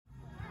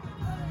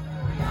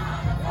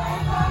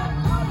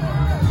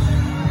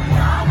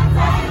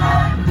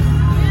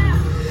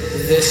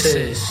This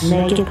is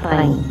Make It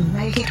Plain.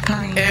 Make It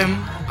Plain.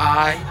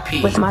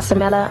 MIP With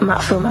Masamela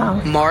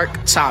Matfumo. Mark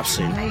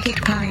Thompson. Make It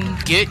Plain.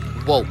 Get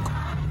woke.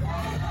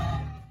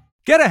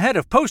 Get ahead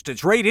of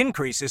postage rate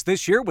increases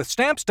this year with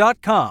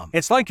Stamps.com.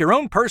 It's like your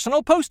own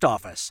personal post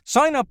office.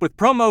 Sign up with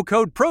promo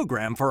code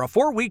PROGRAM for a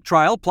 4-week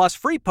trial plus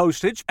free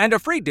postage and a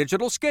free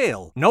digital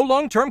scale. No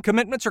long-term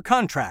commitments or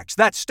contracts.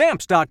 That's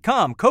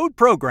Stamps.com, code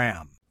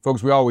PROGRAM.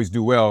 Folks, we always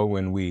do well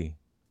when we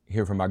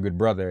hear from our good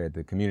brother at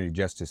the Community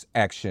Justice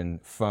Action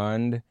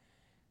Fund.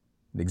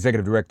 The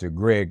Executive Director,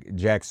 Greg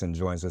Jackson,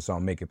 joins us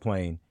on Make It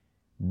Plain.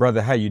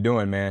 Brother, how you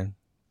doing, man?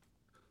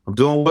 I'm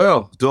doing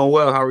well.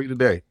 How are you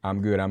today? I'm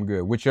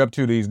good. What you up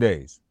to these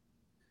days?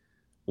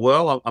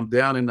 Well, I'm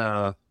down in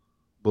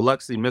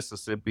Biloxi,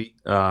 Mississippi,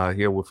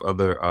 here with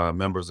other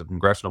members of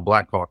Congressional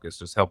Black Caucus,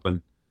 just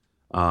helping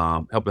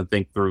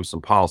think through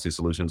some policy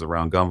solutions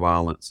around gun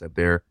violence at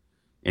their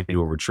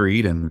annual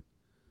retreat. And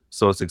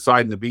so it's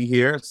exciting to be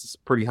here. It's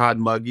pretty hot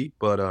and muggy,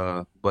 but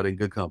in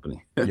good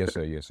company. Yes,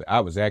 sir.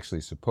 I was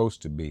actually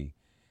supposed to be.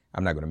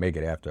 I'm not going to make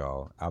it after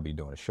all. I'll be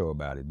doing a show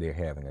about it. They're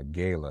having a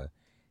gala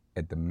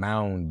at the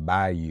Mound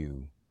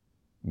Bayou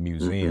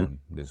Museum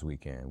this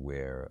weekend,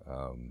 where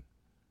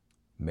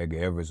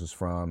Medgar Evers was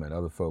from, and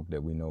other folk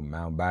that we know.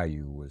 Mound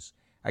Bayou was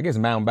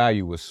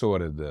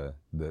sort of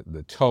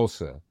the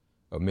Tulsa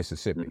of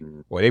Mississippi.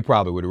 Or they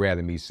probably would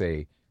rather me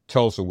say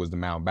Tulsa was the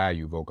Mound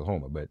Bayou of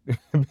Oklahoma, but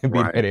be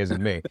Right. that as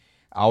it may.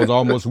 I was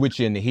almost with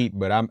you in the heat,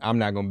 but I'm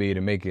not going to be able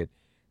to make it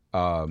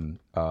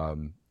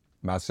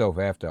myself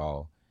after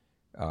all.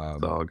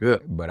 It's all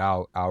good. But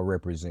I'll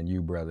represent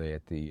you, brother,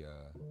 at the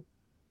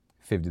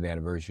 50th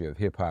anniversary of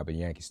hip hop at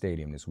Yankee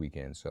Stadium this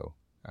weekend. So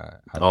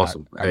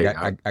Awesome.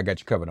 I got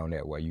you covered on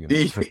that while you.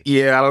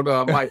 Yeah, I don't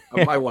know.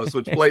 I might want to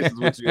switch places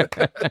with you,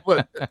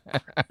 but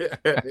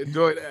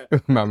enjoy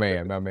that. My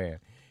man.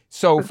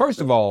 So first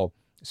of all,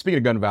 speaking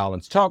of gun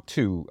violence, talk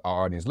to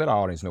our audience. Let our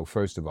audience know,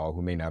 first of all,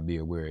 who may not be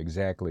aware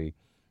exactly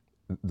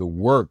the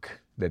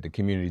work that the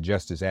Community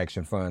Justice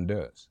Action Fund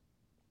does.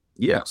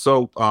 Yeah.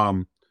 So,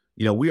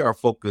 we are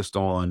focused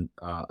on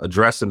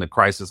addressing the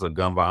crisis of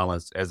gun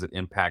violence as it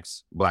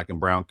impacts Black and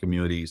Brown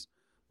communities,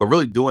 but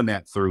really doing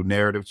that through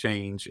narrative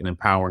change and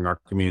empowering our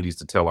communities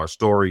to tell our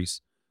stories,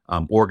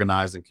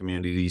 organizing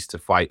communities to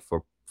fight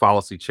for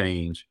policy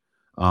change,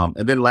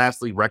 and then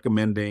lastly,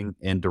 recommending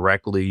and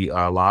directly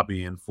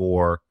lobbying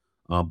for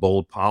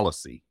bold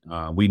policy.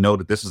 We know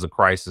that this is a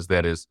crisis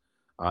that is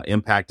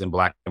impacting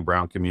Black and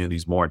Brown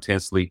communities more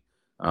intensely,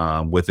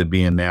 with it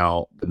being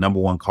now the number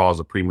one cause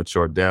of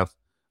premature death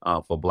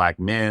for Black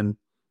men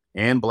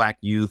and Black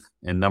youth,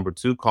 and number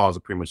two cause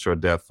of premature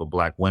death for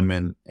Black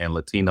women and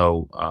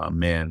Latino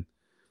men.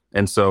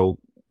 And so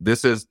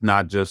this is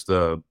not just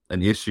an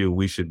issue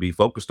we should be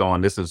focused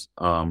on. This is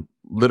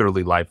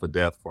literally life or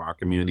death for our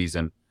communities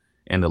and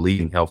the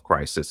leading health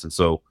crisis. And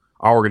so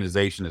our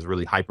organization is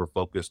really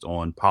hyper-focused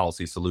on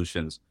policy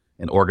solutions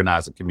and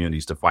organizing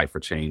communities to fight for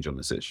change on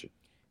this issue.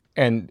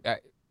 And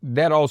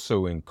that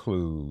also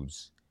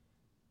includes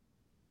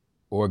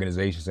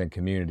organizations and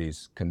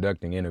communities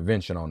conducting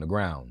intervention on the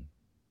ground,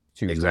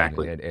 too.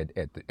 Exactly.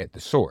 At the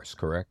source,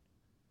 correct?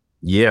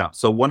 Yeah.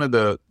 So one of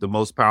the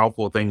most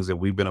powerful things that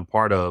we've been a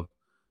part of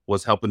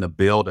was helping to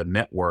build a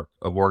network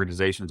of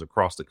organizations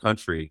across the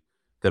country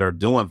that are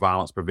doing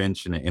violence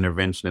prevention and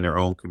intervention in their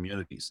own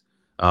communities.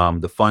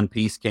 The Fund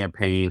Peace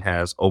campaign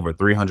has over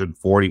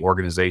 340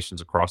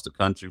 organizations across the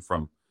country,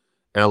 from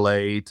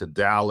LA to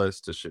Dallas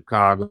to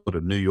Chicago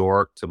to New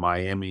York to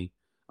Miami,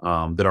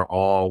 that are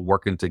all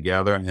working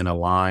together and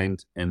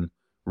aligned and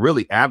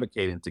really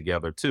advocating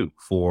together too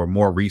for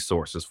more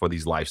resources for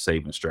these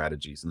life-saving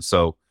strategies. And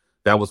so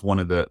that was one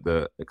of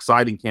the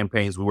exciting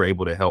campaigns we were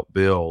able to help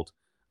build.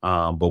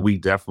 But we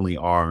definitely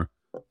are,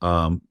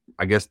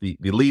 the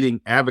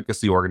leading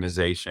advocacy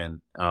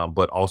organization,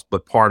 but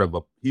part of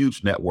a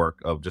huge network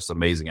of just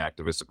amazing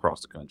activists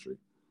across the country.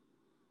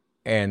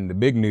 And the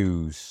big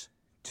news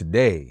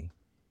today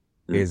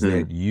is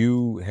that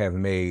you have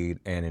made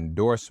an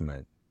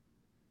endorsement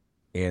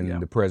in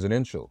the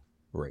presidential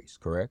race,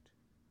 correct?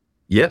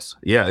 Yes.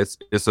 Yeah.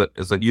 It's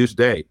a huge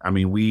day. I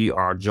mean, we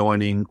are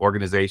joining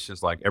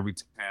organizations like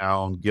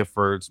Everytown,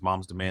 Giffords,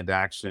 Moms Demand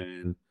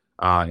Action,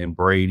 and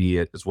Brady,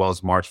 as well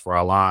as March for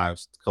Our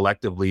Lives,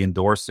 collectively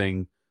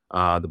endorsing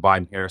the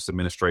Biden-Harris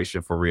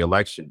administration for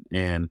re-election.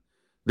 And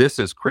this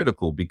is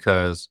critical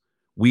because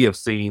we have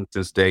seen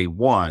since day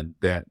one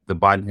that the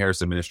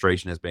Biden-Harris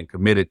administration has been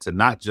committed to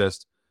not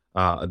just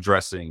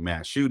addressing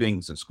mass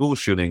shootings and school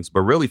shootings,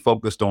 but really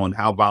focused on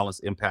how violence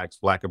impacts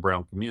Black and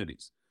Brown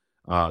communities.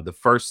 The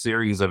first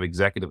series of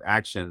executive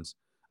actions,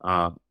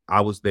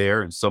 I was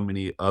there, and so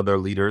many other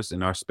leaders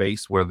in our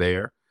space were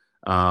there.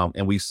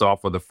 And we saw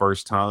for the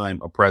first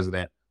time a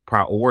president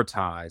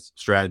prioritize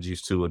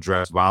strategies to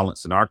address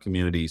violence in our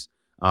communities,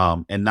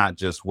 and not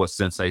just what's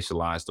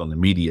sensationalized on the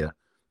media.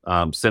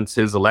 Since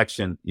his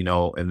election,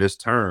 in this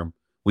term,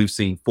 we've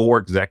seen 4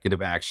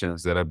 executive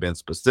actions that have been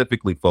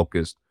specifically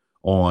focused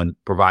on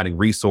providing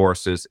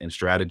resources and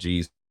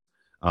strategies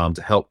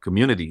to help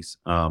communities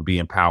be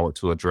empowered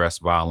to address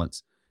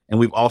violence. And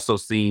we've also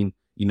seen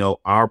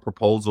our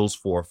proposals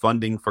for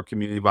funding for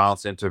community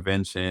violence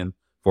intervention,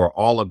 for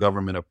all a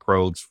government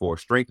approach, for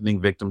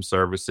strengthening victim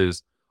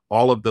services,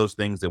 all of those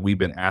things that we've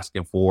been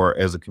asking for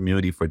as a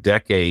community for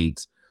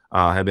decades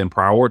have been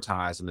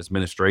prioritized in this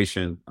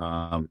administration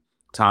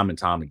time and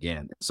time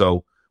again.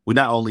 So we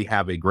not only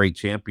have a great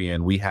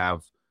champion, we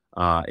have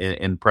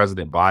in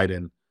President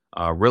Biden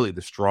really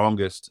the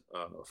strongest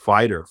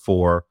fighter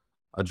for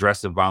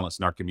addressing violence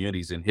in our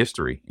communities in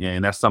history.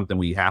 And that's something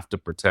we have to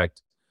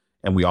protect.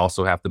 And we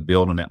also have to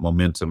build on that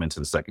momentum into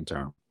the second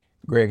term.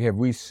 Greg, have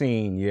we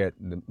seen yet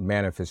the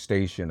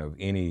manifestation of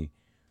any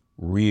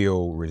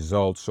real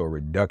results or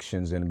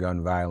reductions in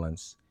gun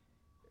violence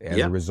as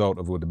Yeah. a result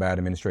of what the Biden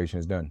administration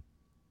has done?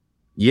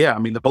 Yeah, I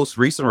mean, the most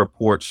recent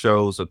report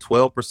shows a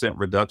 12%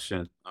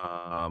 reduction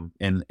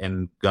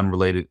in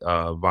gun-related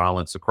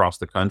violence across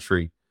the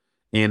country.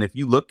 And if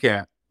you look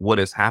at what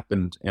has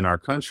happened in our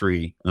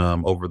country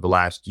over the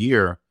last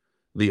year,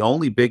 the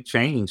only big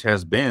change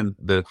has been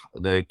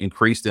the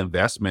increased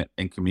investment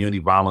in community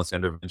violence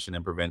intervention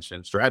and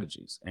prevention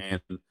strategies,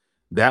 and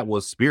that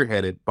was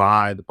spearheaded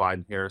by the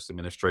Biden-Harris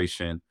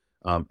administration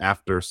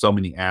after so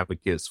many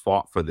advocates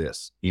fought for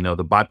this.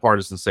 The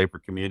Bipartisan Safer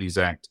Communities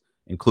Act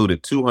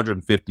included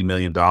 $250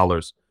 million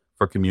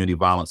for community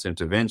violence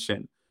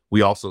intervention.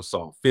 We also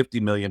saw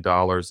 $50 million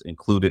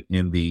included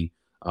in the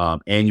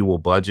annual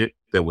budget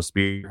that was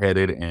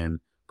spearheaded and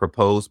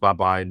proposed by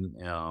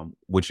Biden,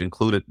 which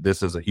included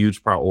this as a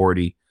huge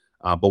priority.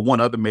 But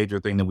one other major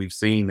thing that we've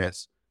seen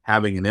that's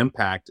having an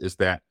impact is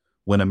that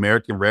when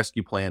American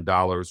Rescue Plan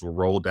dollars were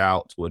rolled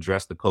out to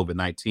address the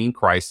COVID-19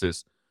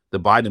 crisis, the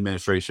Biden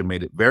administration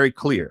made it very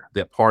clear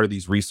that part of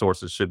these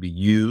resources should be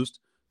used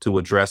to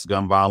address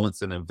gun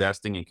violence and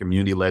investing in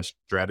community-led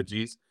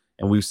strategies.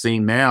 And we've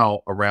seen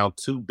now around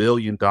 $2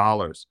 billion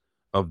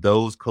of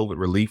those COVID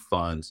relief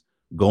funds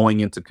going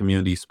into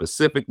communities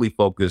specifically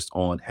focused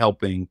on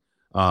helping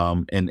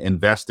and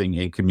investing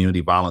in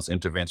community violence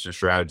intervention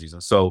strategies.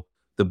 And so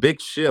the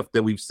big shift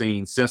that we've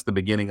seen since the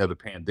beginning of the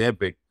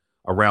pandemic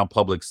around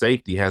public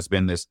safety has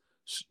been this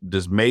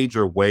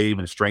major wave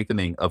and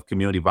strengthening of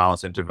community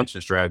violence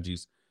intervention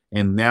strategies.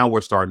 And now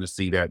we're starting to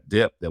see that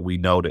dip that we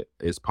know that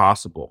is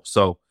possible.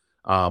 So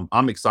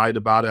I'm excited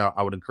about it.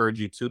 I would encourage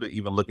you to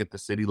even look at the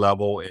city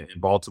level in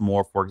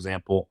Baltimore, for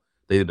example.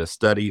 They did a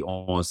study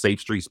on Safe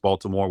Streets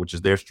Baltimore, which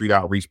is their street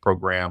outreach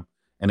program.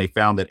 And they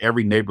found that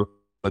every neighborhood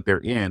that they're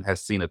in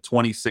has seen a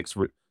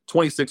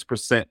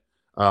 26%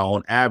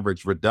 on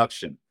average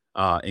reduction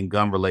in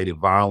gun-related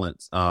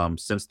violence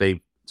since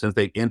they've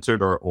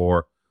entered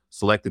or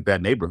selected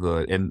that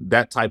neighborhood. And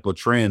that type of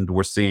trend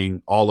we're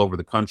seeing all over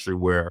the country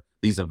where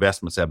these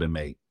investments have been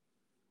made.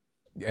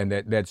 And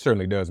that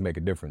certainly does make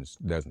a difference,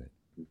 doesn't it?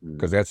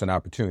 Because that's an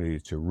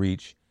opportunity to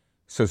reach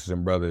sisters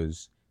and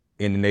brothers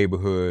in the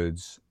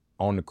neighborhoods,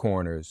 on the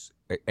corners,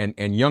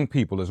 and young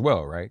people as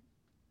well, right?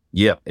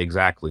 Yeah,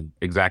 exactly.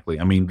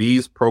 I mean,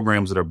 these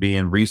programs that are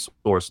being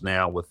resourced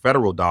now with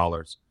federal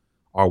dollars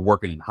are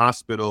working in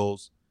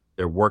hospitals.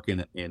 They're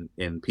working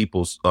in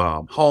people's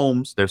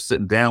homes. They're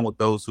sitting down with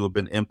those who have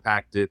been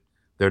impacted.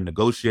 They're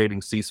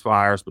negotiating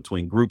ceasefires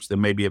between groups that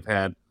maybe have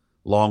had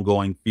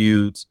long-going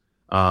feuds.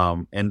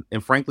 And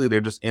frankly,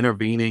 they're just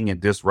intervening and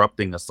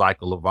disrupting a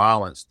cycle of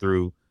violence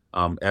through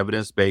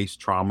evidence-based,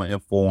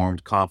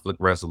 trauma-informed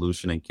conflict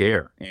resolution and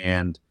care.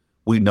 And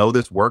we know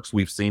this works.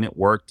 We've seen it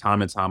work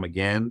time and time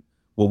again.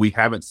 What we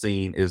haven't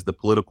seen is the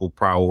political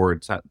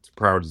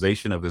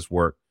prioritization of this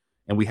work.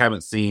 And we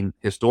haven't seen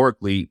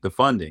historically the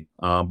funding,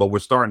 but we're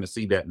starting to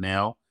see that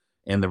now,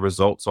 and the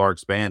results are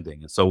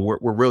expanding. And so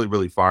we're really,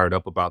 really fired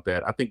up about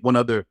that. I think one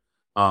other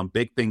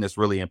big thing that's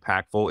really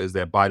impactful is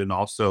that Biden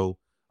also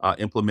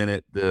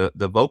implemented the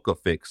VOCA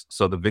fix,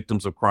 so the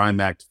Victims of Crime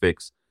Act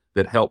fix,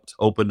 that helped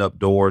open up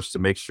doors to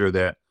make sure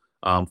that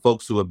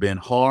folks who have been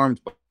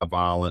harmed by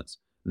violence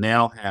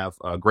now have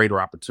a greater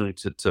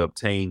opportunity to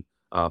obtain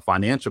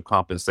financial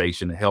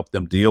compensation to help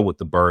them deal with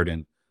the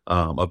burden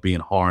of being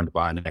harmed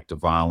by an act of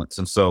violence.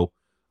 And so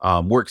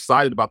we're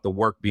excited about the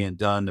work being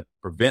done to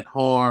prevent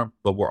harm,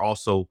 but we're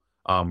also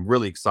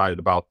really excited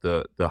about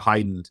the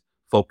heightened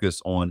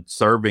focus on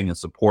serving and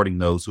supporting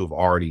those who have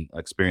already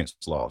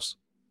experienced loss.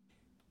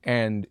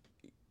 And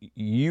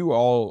you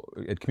all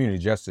at Community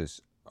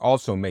Justice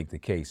also make the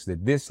case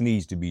that this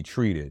needs to be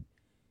treated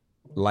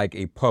like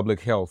a public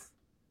health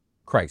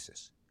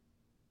crisis.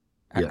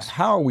 Yes.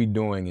 How are we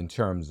doing in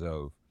terms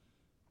of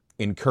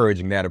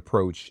encouraging that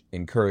approach,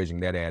 encouraging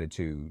that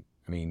attitude?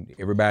 I mean,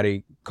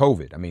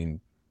 COVID. I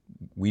mean,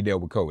 we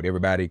dealt with COVID.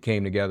 Everybody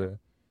came together,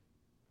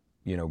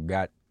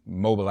 got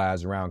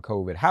mobilized around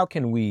COVID. How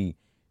can we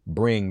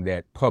bring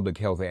that public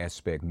health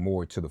aspect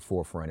more to the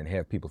forefront and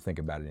have people think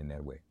about it in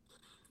that way?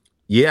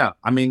 Yeah,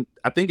 I mean,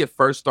 I think it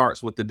first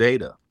starts with the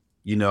data,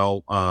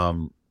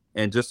 and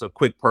just a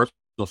quick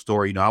personal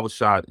story. I was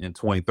shot in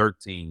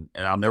 2013,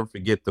 and I'll never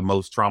forget the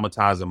most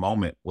traumatizing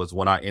moment was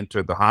when I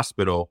entered the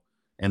hospital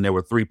and there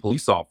were 3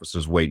 police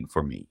officers waiting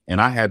for me.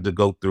 And I had to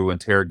go through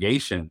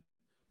interrogation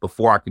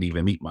before I could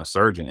even meet my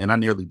surgeon. And I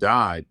nearly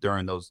died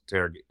during those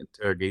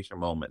interrogation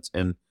moments.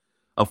 And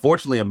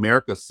Unfortunately,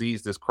 America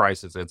sees this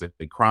crisis as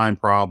a crime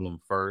problem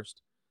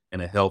first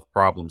and a health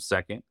problem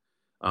second.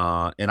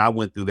 And I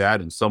went through that,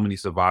 and so many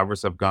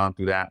survivors have gone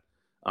through that.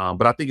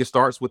 But I think it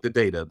starts with the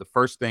data. The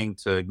first thing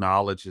to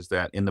acknowledge is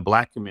that in the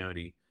Black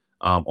community,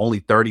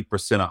 only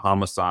 30% of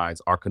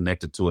homicides are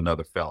connected to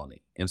another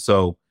felony. And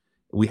so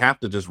we have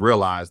to just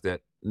realize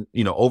that,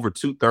 over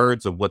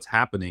 2/3 of what's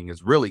happening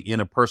is really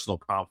interpersonal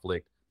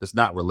conflict that's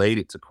not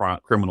related to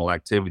criminal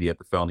activity at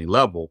the felony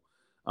level.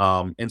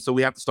 And so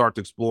we have to start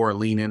to explore and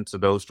lean into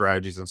those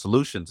strategies and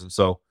solutions. And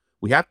so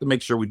we have to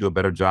make sure we do a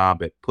better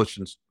job at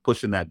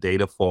pushing that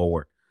data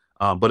forward.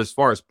 But as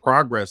far as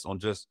progress on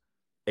just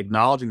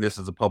acknowledging this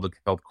as a public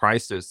health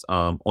crisis,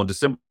 on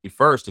December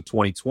 1st of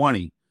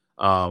 2020,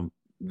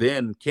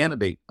 then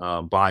candidate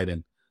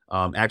Biden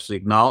actually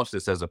acknowledged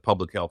this as a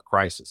public health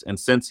crisis. And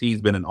since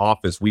he's been in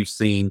office, we've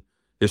seen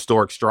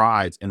historic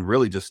strides and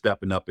really just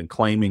stepping up and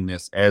claiming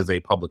this as a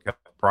public health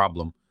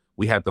problem.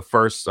 We had the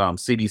first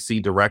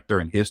CDC director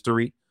in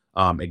history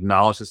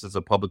acknowledge this as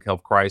a public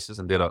health crisis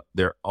and did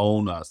their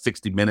own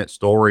 60-minute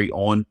story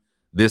on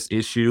this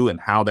issue and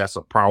how that's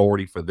a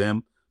priority for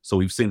them. So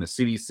we've seen the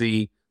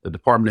CDC, the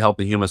Department of Health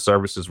and Human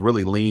Services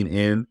really lean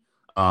in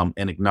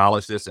and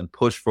acknowledge this and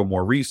push for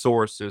more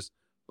resources,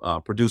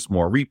 produce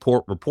more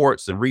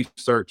reports and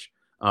research,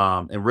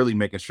 and really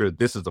making sure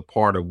this is a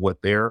part of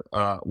what they're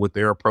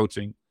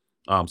approaching.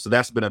 So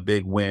that's been a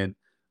big win.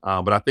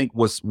 But I think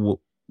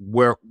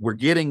where we're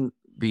getting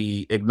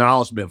the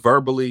acknowledgement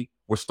verbally,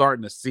 we're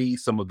starting to see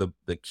some of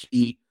the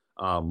key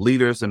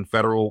leaders in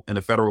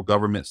the federal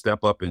government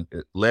step up and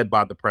led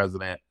by the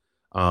president.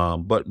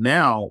 But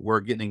now we're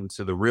getting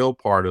to the real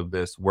part of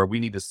this where we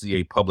need to see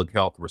a public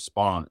health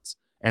response.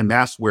 And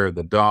that's where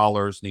the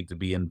dollars need to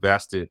be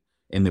invested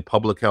in the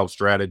public health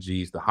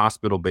strategies, the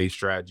hospital-based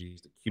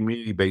strategies, the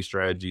community-based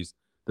strategies.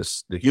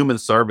 The human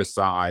service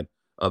side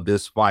of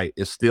this fight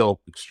is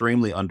still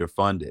extremely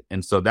underfunded.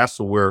 And so that's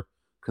what we're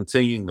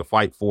continuing to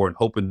fight for and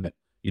hoping that,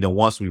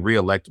 once we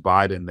reelect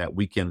Biden, that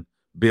we can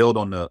build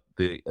on the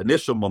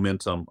initial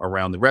momentum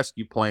around the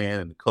rescue plan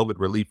and the COVID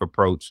relief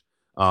approach,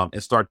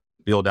 and start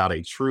to build out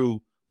a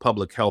true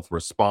public health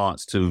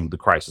response to the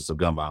crisis of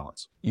gun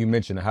violence. You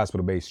mentioned the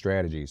hospital-based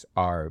strategies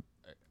are,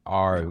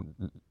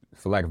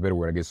 for lack of a better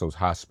word, I guess those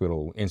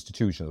hospital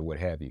institutions or what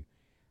have you,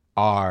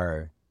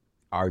 are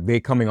they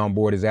coming on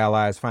board as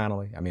allies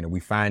finally? I mean, are we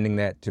finding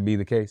that to be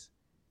the case?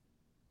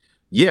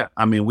 Yeah,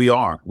 I mean, we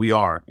are.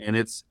 And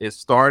it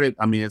started,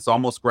 it's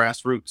almost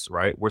grassroots,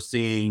 right? We're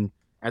seeing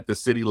at the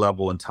city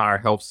level, entire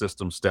health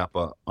systems step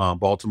up.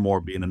 Baltimore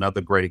being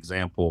another great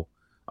example.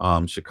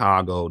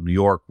 Chicago, New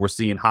York, we're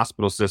seeing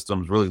hospital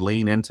systems really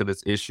lean into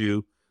this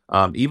issue.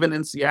 Even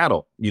in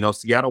Seattle,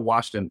 Seattle,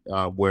 Washington,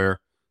 where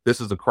this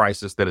is a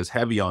crisis that is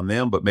heavy on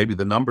them, but maybe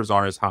the numbers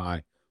aren't as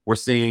high. We're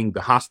seeing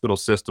the hospital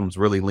systems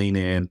really lean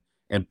in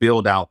and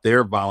build out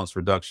their violence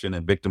reduction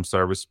and victim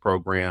service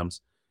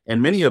programs. And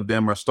many of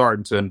them are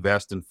starting to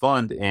invest and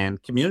fund in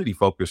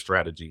community-focused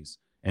strategies.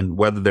 And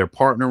whether they're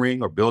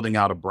partnering or building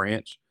out a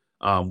branch,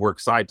 we're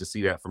excited to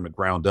see that from the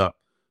ground up.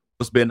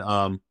 What's been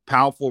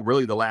powerful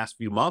really the last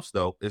few months,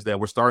 though, is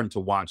that we're starting to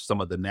watch some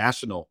of the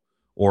national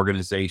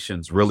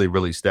organizations really,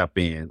 really step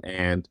in.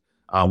 And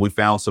we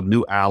found some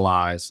new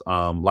allies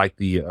like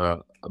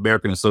the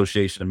American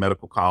Association of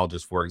Medical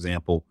Colleges, for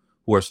example,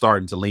 who are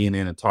starting to lean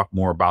in and talk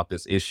more about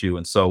this issue.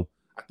 And so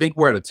I think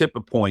we're at a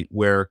tipping point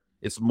where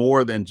it's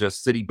more than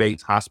just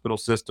city-based hospital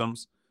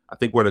systems. I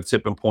think we're at a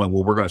tipping point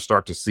where we're going to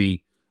start to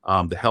see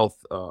the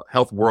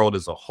health world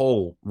as a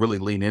whole really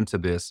lean into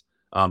this.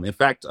 In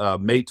fact,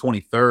 May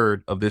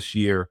 23rd of this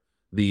year,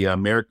 the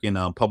American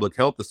Public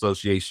Health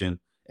Association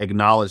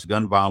acknowledged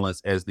gun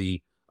violence as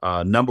the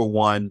number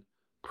one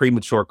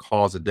premature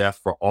cause of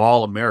death for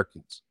all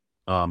Americans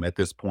at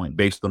this point,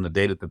 based on the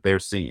data that they're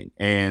seeing.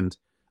 And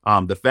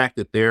the fact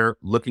that they're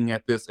looking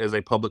at this as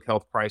a public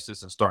health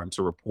crisis and starting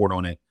to report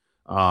on it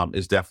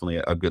is definitely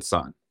a good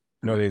sign.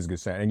 No, that is a good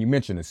sign. And you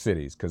mentioned the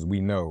cities, because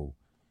we know,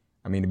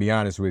 to be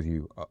honest with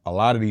you, a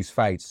lot of these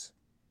fights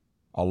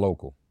are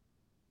local.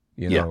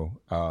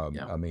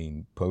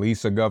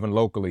 Police are governed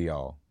locally,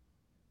 y'all.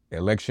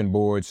 Election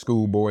boards,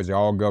 school boards are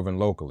all governed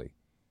locally.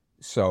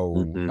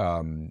 So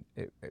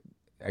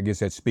I guess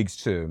that speaks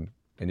to,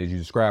 and as you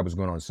described what's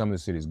going on in some of the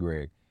cities,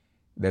 Greg,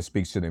 that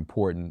speaks to the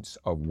importance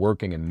of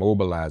working and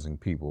mobilizing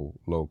people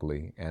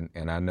locally. And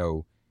I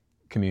know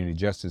community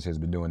justice has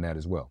been doing that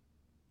as well.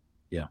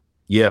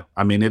 Yeah.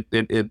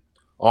 It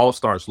all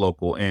starts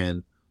local.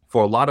 And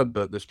for a lot of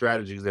the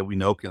strategies that we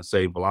know can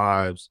save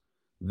lives,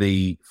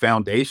 the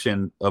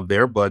foundation of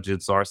their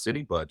budgets are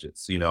city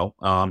budgets,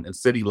 and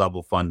city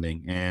level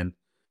funding. And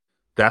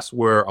that's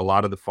where a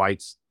lot of the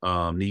fights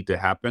need to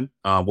happen.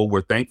 What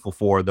we're thankful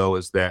for, though,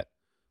 is that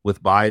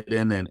with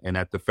Biden and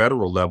at the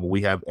federal level,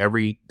 we have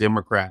every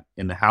Democrat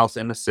in the House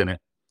and the Senate.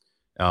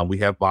 We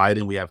have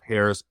Biden, we have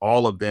Harris.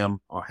 All of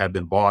them have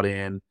been bought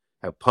in,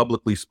 have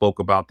publicly spoke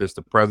about this.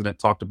 The president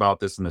talked about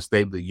this in the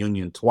State of the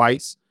Union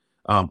twice,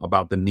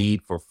 about the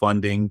need for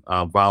funding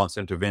violence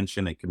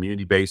intervention and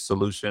community-based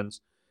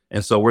solutions.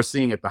 And so we're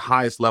seeing at the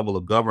highest level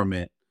of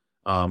government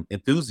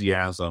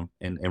enthusiasm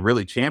and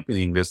really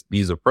championing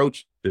these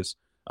approaches.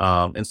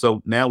 And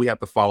so now we have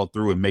to follow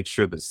through and make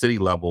sure that city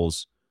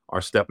levels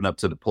are stepping up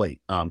to the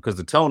plate, because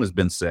the tone has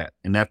been set,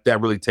 and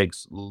that really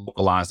takes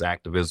localized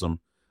activism,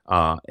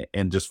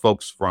 and just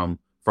folks from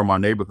our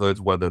neighborhoods,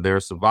 whether they're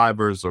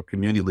survivors or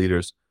community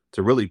leaders,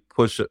 to really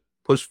push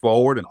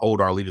forward and hold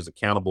our leaders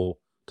accountable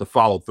to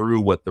follow through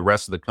what the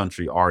rest of the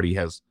country already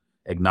has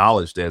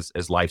acknowledged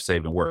as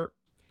life-saving work.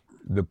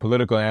 The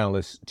political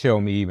analysts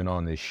tell me, even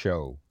on this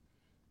show,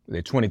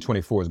 that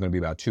 2024 is going to be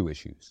about two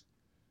issues.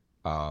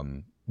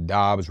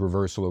 Dobbs'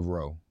 reversal of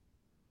Roe,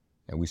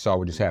 and we saw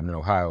what just happened in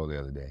Ohio the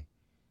other day,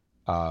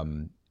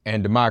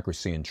 and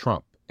democracy and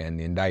Trump and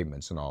the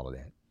indictments and all of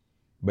that.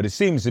 But it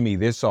seems to me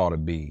it ought to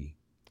be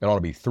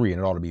three,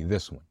 and it ought to be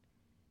this one,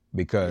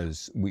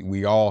 because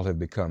we all have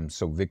become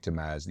so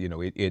victimized. You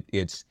know,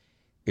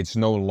 it's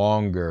no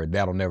longer,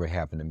 that'll never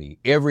happen to me.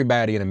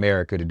 Everybody in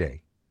America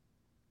today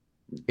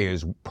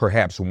is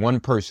perhaps one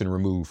person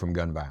removed from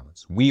gun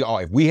violence.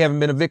 If we haven't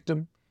been a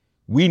victim,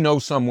 we know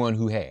someone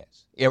who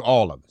has,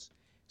 all of us.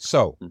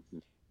 So,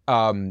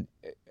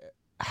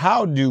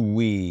 how do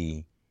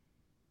we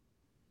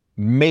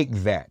make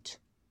the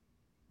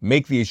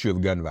issue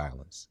of gun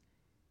violence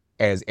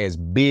as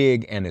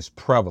big and as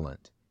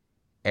prevalent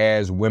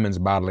as women's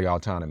bodily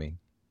autonomy,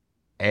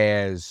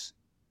 as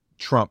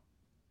Trump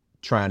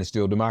trying to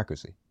steal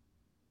democracy?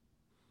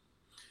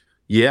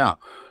 Yeah.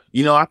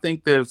 I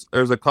think there's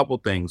a couple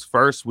things.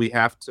 First, we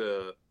have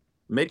to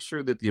make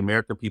sure that the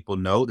American people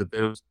know that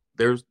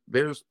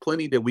there's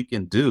plenty that we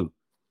can do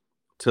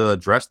to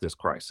address this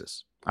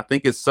crisis. I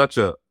think it's such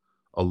a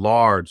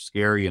large,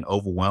 scary, and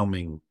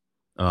overwhelming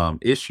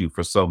issue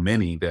for so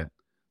many that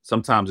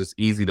sometimes it's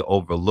easy to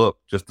overlook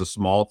just the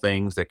small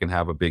things that can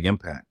have a big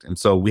impact. And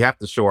so we have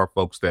to show our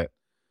folks that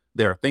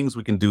there are things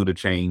we can do to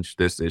change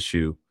this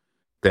issue,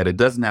 that it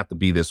doesn't have to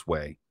be this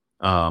way.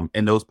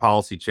 And those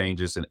policy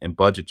changes and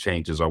budget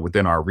changes are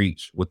within our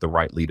reach with the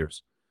right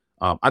leaders.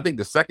 I think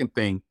the second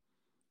thing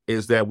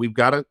is that we've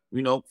got to,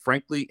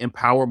 frankly,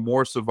 empower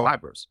more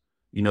survivors.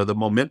 The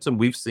momentum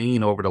we've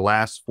seen over the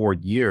last 4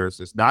 years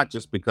is not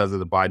just because of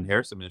the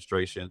Biden-Harris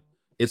administration.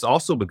 It's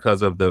also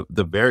because of the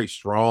very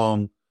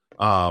strong,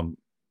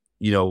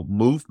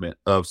 movement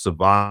of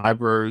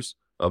survivors,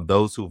 of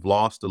those who've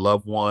lost a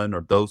loved one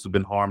or those who've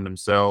been harmed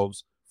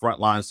themselves,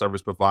 frontline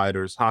service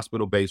providers,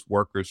 hospital-based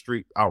workers,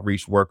 street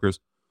outreach workers.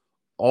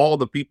 All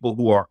the people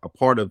who are a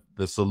part of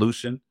the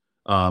solution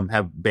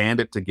have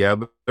banded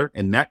together,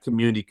 and that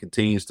community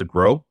continues to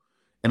grow.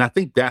 And I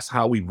think that's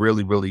how we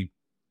really, really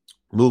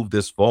move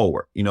this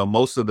forward.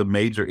 Most of the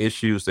major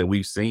issues that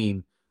we've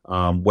seen,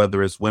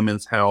 whether it's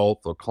women's health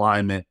or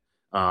climate,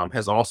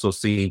 has also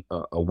seen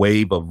a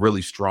wave of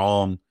really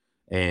strong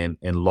and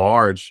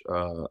large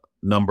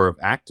number of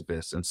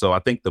activists. And so I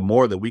think the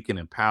more that we can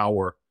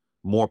empower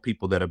more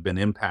people that have been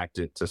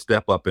impacted to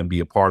step up and be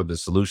a part of the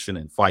solution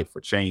and fight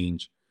for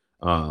change,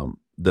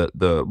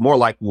 the more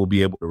likely we'll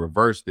be able to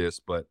reverse this,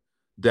 but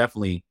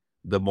definitely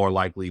the more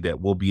likely that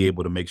we'll be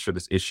able to make sure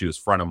this issue is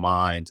front of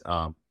mind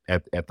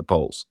at the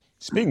polls.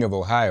 Speaking of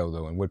Ohio,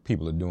 though, and what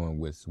people are doing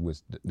with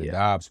the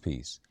Dobbs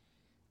piece,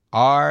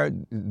 are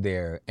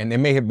there, and there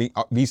may have been,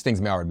 these things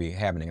may already be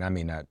happening, and I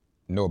may not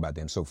know about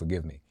them, so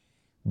forgive me,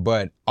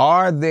 but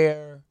are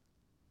there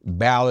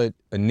ballot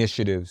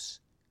initiatives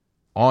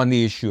on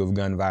the issue of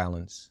gun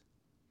violence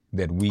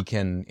that we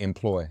can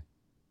employ?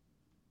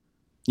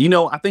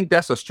 I think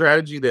that's a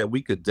strategy that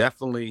we could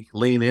definitely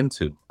lean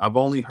into. I've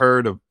only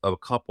heard of a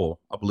couple.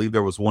 I believe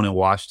there was one in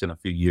Washington a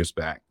few years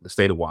back, the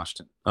state of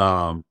Washington.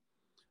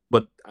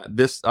 But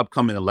this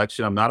upcoming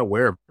election, I'm not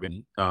aware of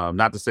any.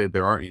 Not to say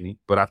there aren't any,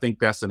 but I think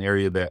that's an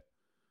area that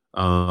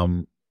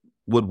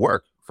would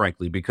work,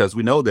 frankly, because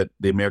we know that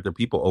the American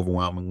people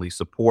overwhelmingly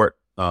support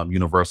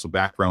universal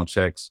background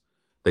checks.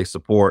 They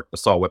support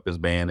assault weapons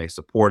ban. They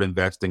support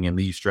investing in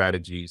these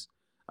strategies,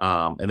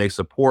 and they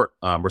support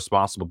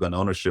responsible gun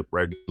ownership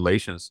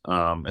regulations.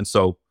 And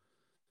so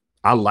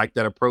I like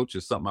that approach.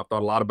 It's something I've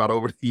thought a lot about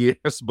over the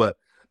years, but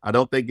I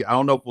don't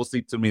know if we'll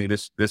see too many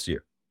this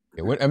year.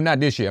 Yeah, not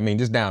this year. I mean,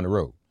 just down the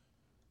road.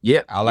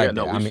 Yeah, I like that.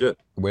 No, we should.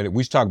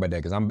 We should talk about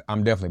that, because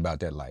I'm definitely about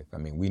that life. I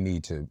mean, we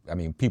need to. I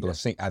mean, people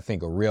I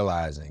think are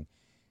realizing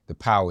the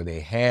power they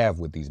have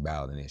with these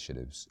ballot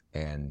initiatives,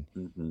 and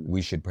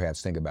we should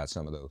perhaps think about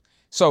some of those.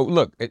 So,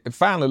 look,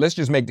 finally, let's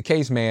just make the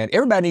case, man.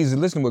 Everybody needs to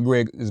listen to what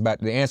Greg is about.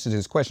 The answer to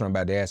this question I'm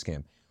about to ask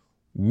him.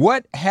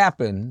 What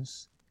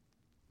happens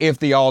if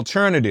the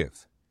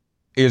alternative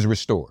is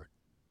restored?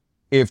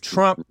 If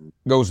Trump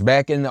goes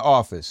back into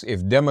office,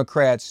 if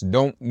Democrats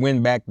don't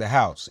win back the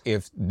House,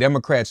 if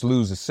Democrats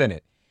lose the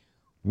Senate,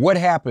 what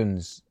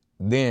happens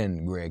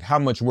then, Greg? How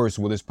much worse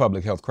will this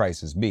public health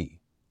crisis be?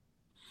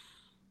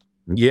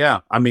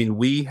 Yeah, I mean,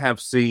 we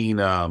have seen,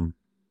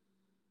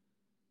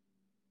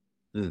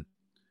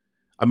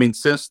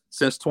 since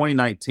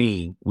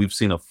 2019, we've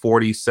seen a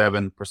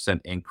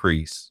 47%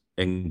 increase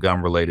in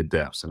gun-related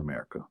deaths in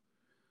America.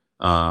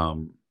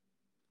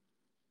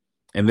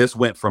 And this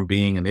went from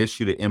being an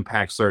issue that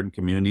impacts certain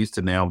communities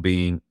to now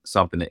being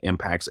something that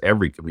impacts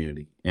every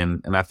community.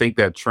 And I think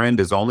that trend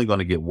is only going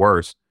to get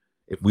worse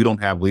if we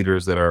don't have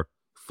leaders that are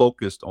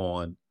focused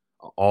on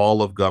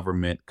all of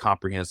government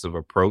comprehensive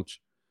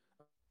approach.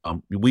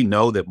 We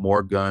know that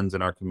more guns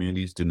in our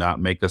communities do not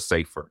make us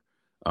safer.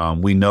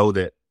 We know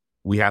that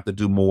we have to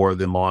do more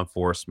than law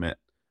enforcement.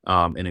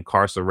 And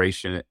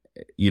incarceration,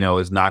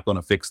 is not going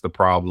to fix the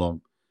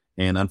problem.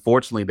 And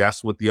unfortunately,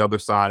 that's what the other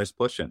side is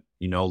pushing.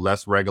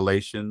 Less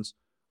regulations,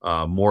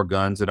 more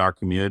guns in our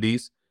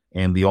communities,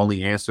 and the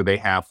only answer they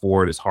have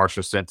for it is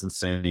harsher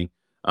sentencing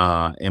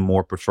and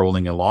more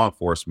patrolling and law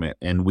enforcement.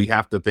 And we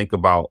have to think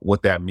about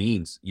what that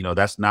means.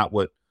 That's not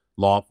what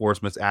law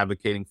enforcement's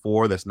advocating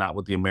for. That's not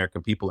what the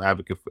American people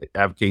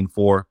advocating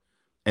for.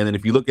 And then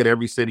if you look at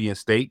every city and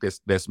state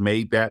that's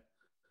made that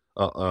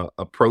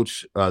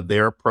approach,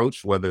 their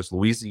approach, whether it's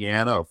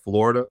Louisiana or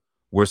Florida,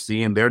 we're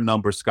seeing their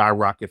numbers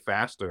skyrocket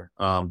faster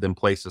than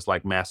places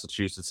like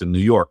Massachusetts and New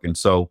York. And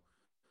so,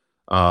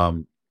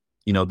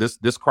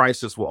 this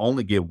crisis will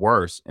only get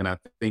worse. And I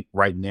think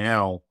right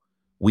now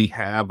we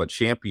have a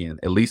champion,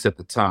 at least at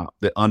the top,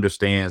 that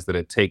understands that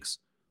it takes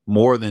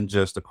more than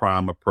just a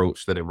crime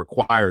approach, that it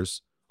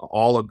requires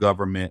all of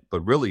government,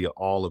 but really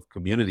all of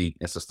community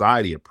and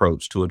society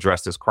approach to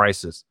address this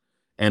crisis,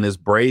 and is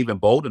brave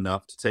and bold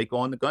enough to take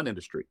on the gun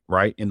industry,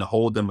 right, and to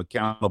hold them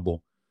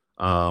accountable.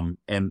 And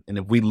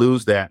if we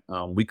lose that,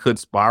 we could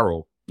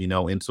spiral,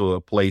 into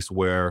a place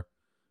where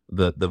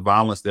the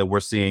violence that we're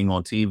seeing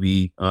on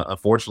TV,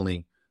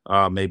 unfortunately,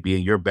 may be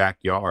in your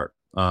backyard.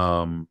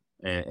 And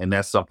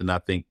that's something I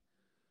think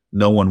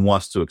no one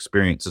wants to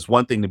experience. It's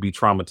one thing to be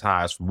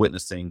traumatized from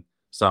witnessing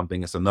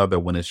something. It's another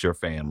when it's your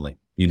family,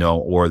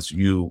 or it's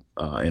you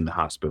in the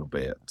hospital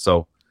bed.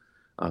 So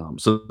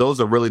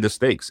those are really the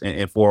stakes.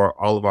 And for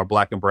all of our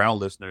Black and brown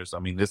listeners, I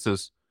mean, this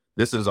is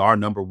our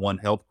number one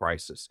health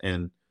crisis.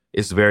 And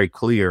it's very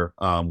clear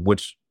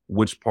which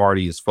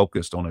party is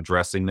focused on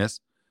addressing this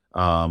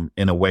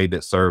in a way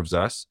that serves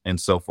us. And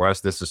so for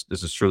us, this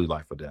is truly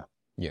life or death.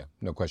 Yeah,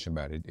 no question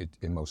about it.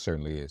 It most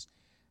certainly is.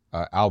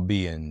 I'll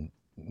be in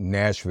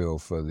Nashville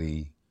for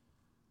the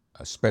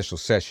special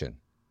session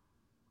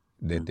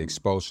that the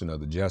expulsion of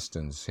the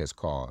Justins has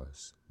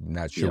caused.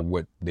 Not sure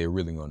what they're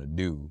really going to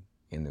do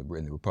in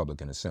the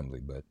Republican Assembly,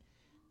 but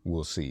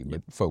we'll see.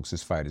 But folks,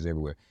 this fight is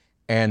everywhere.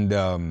 And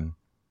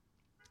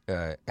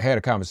had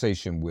a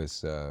conversation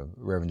with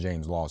Reverend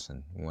James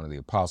Lawson, one of the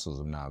apostles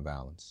of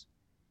nonviolence.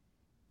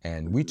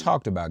 And we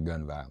talked about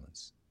gun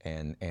violence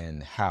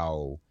and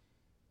how,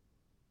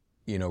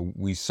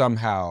 we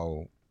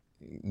somehow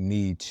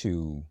need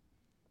to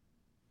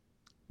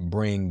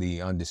bring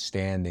the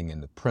understanding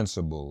and the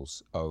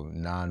principles of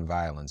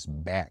nonviolence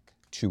back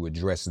to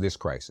address this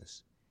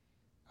crisis.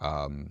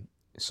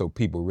 So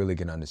people really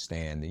can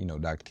understand,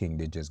 Dr. King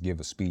did just give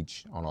a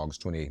speech on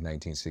August 28,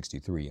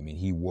 1963. I mean,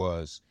 he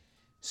was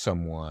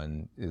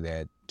someone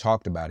that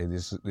talked about it.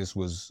 This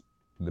was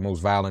the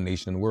most violent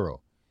nation in the world.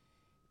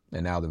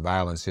 And now the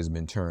violence has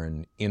been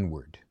turned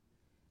inward.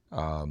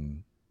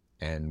 And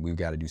we've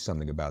got to do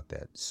something about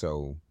that.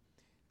 So,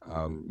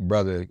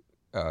 brother,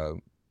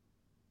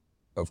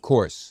 of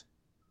course,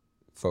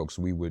 folks,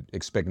 we would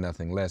expect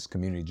nothing less,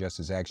 Community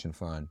Justice Action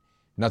Fund,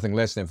 nothing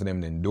less than for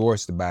them to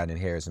endorse the Biden and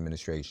Harris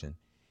administration.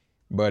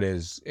 But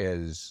as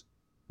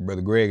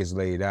Brother Greg has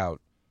laid out,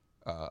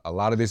 a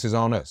lot of this is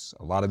on us.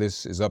 A lot of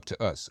this is up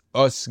to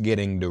us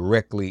getting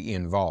directly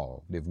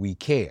involved if we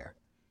care.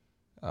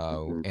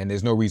 And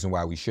there's no reason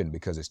why we shouldn't,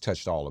 because it's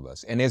touched all of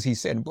us. And as he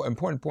said,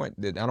 important point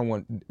that I don't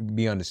want to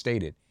be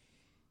understated,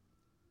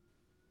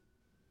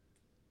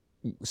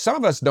 some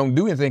of us don't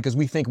do anything because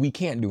we think we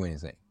can't do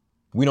anything.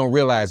 We don't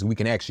realize we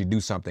can actually do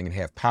something and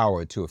have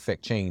power to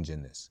affect change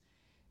in this.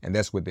 And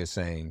that's what they're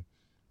saying.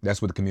 That's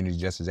what the Community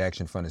Justice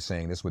Action Fund is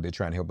saying. That's what they're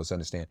trying to help us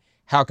understand.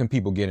 How can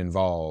people get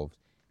involved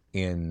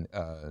in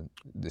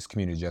this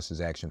Community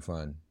Justice Action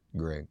Fund,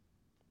 Greg?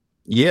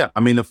 Yeah, I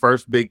mean, the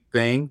first big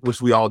thing,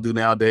 which we all do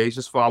nowadays,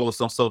 just follow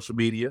us on social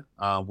media.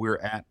 We're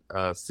at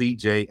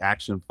CJ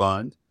Action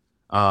Fund.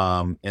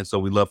 And so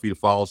we'd love for you to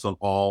follow us on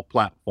all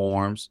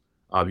platforms.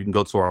 You can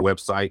go to our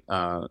website,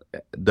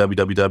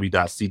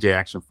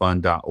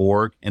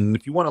 www.cjactionfund.org. And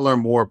if you want to learn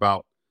more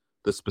about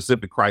the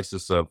specific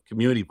crisis of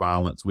community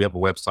violence, we have a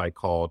website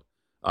called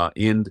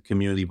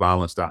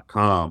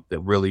endcommunityviolence.com that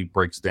really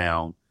breaks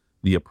down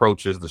the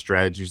approaches, the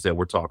strategies that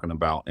we're talking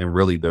about, and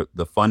really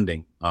the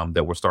funding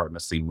that we're starting to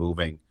see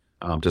moving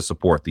to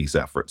support these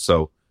efforts.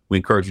 So we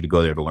encourage you to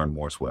go there to learn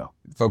more as well.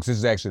 Folks, this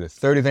is actually the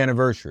 30th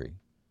anniversary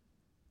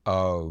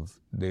of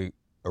the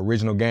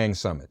original gang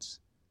summits.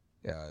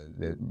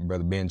 That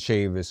Brother Ben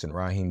Chavis and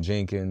Raheem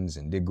Jenkins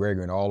and Dick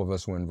Gregory and all of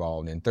us were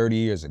involved in 30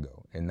 years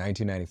ago in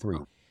 1993.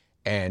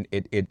 And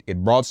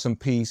it brought some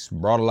peace,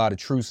 brought a lot of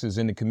truces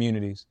in the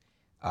communities,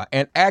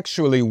 and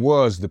actually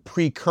was the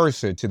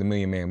precursor to the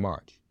Million Man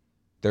March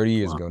 30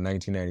 years ago,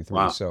 1993.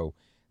 Wow. So,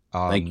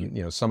 Thank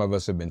you. Some of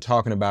us have been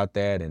talking about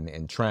that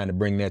and trying to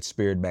bring that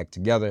spirit back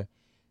together,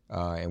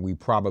 and we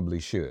probably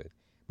should.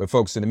 But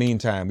folks, in the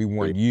meantime, we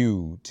want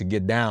you to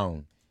get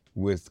down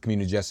with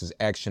Community Justice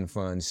Action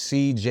Fund,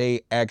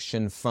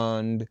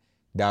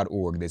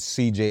 cjactionfund.org. That's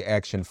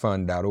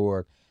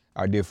cjactionfund.org.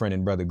 Our dear friend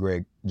and brother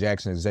Greg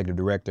Jackson, Executive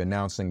Director,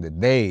 announcing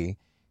that they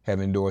have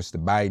endorsed the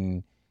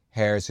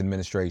Biden-Harris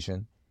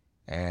administration,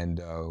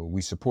 and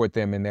we support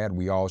them in that.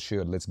 We all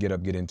should. Let's get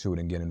up, get into it,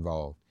 and get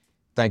involved.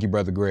 Thank you,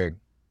 Brother Greg.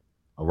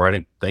 All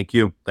righty. Thank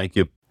you. Thank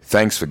you.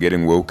 Thanks for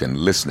getting woke and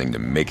listening to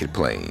Make It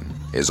Plain.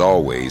 As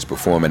always,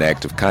 perform an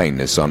act of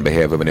kindness on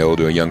behalf of an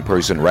elder or young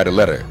person. Write a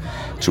letter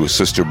to a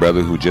sister or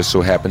brother who just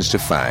so happens to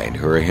find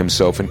her or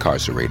himself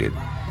incarcerated.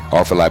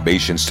 Offer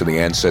libations to the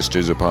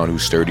ancestors upon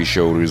whose sturdy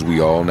shoulders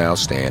we all now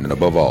stand. And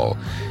above all,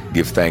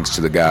 give thanks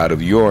to the God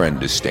of your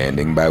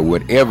understanding by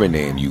whatever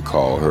name you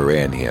call her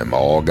and him.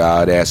 All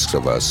God asks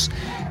of us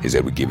is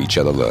that we give each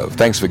other love.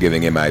 Thanks for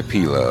giving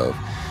MIP love.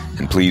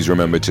 And please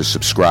remember to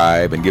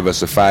subscribe and give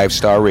us a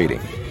 5-star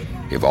rating.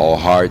 If all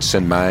hearts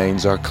and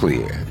minds are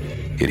clear,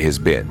 it has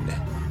been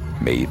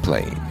made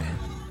plain.